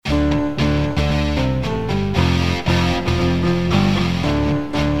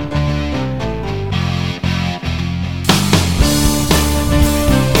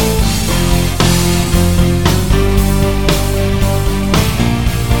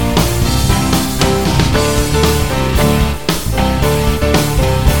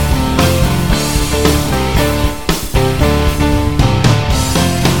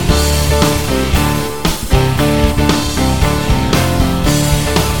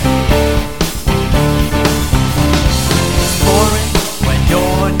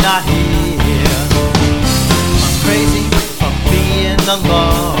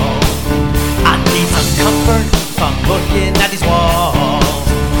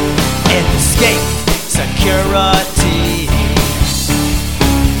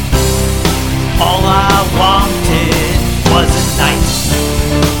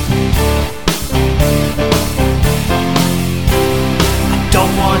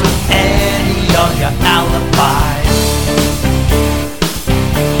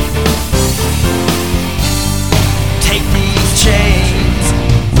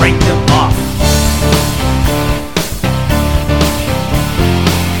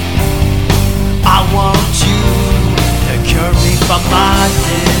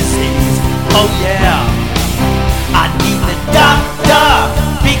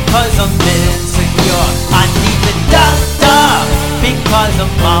I'm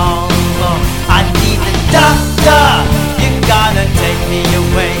all alone. I need the doctor. You gotta take me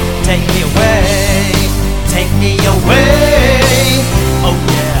away, take me away, take me away. Oh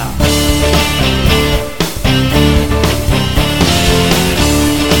yeah.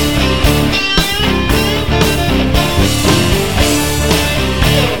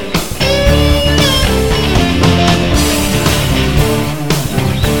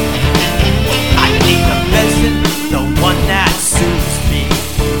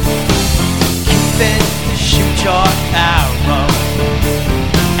 Your arrow,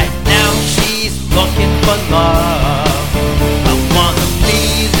 and now she's looking for love. I wanna be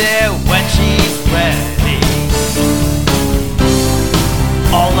there when she's ready.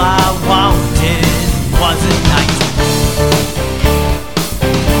 All I wanted was a night.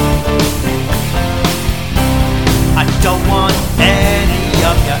 I don't want any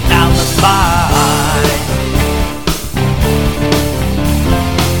of your alibis.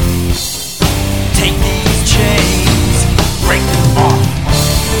 Take these chains, break them off.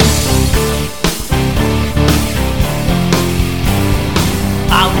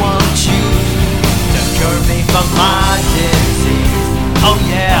 I want you to cure me from my disease. Oh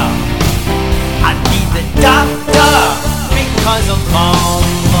yeah, I need the doctor because I'm all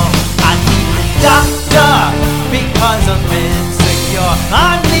alone. I need the doctor because I'm insecure.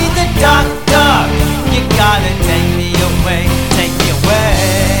 I need the doctor. You gotta take me away, take me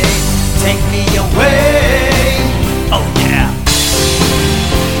away, take me away. Oh yeah.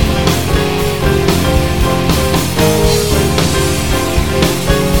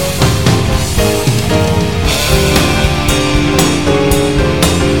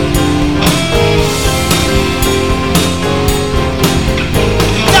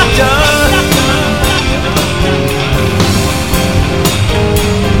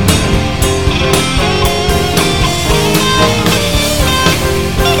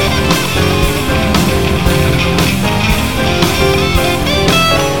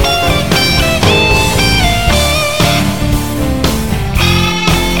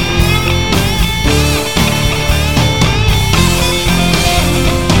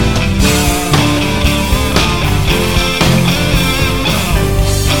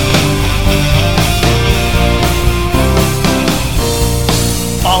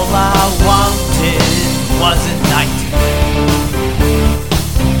 Was a night.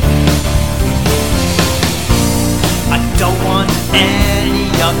 I don't want any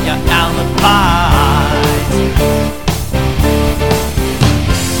of your alibis.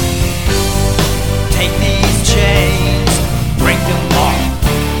 Take these chains, break them off.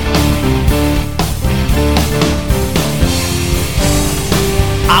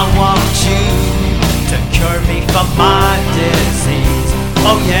 I want you to cure me from my disease.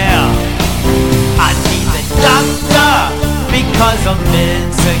 Oh yeah. I need the doctor because I'm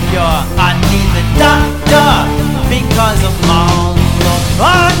insecure. I need the doctor because I'm all alone.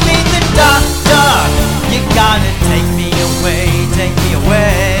 I need the doctor. You gotta take me away, take me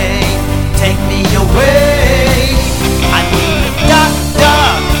away, take me away.